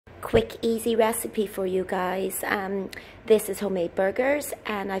quick, easy recipe for you guys. This is homemade burgers,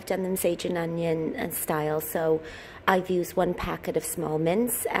 and I've done them sage and onion and style. So I've used 1 packet of small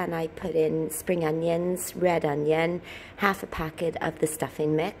mince, and I put in spring onions, red onion, half a packet of the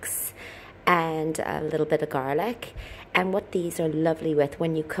stuffing mix, and a little bit of garlic. And what these are lovely with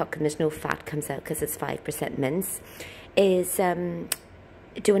when you cook, and there's no fat comes out because it's 5% mince, is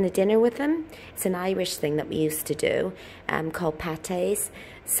doing a dinner with them. It's an Irish thing that we used to do, called patties.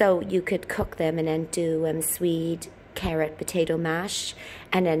 So you could cook them and then do Swede carrot potato mash,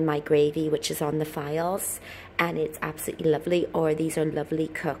 and then my gravy, which is on the files, and it's absolutely lovely. Or these are lovely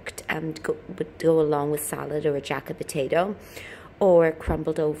cooked and would go along with salad or a jacket potato, or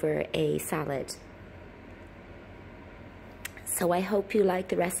crumbled over a salad. So I hope you like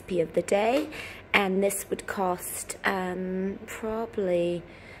the recipe of the day, and this would cost probably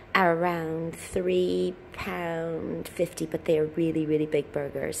around £3.50, but they're really, really big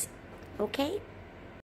burgers. Okay.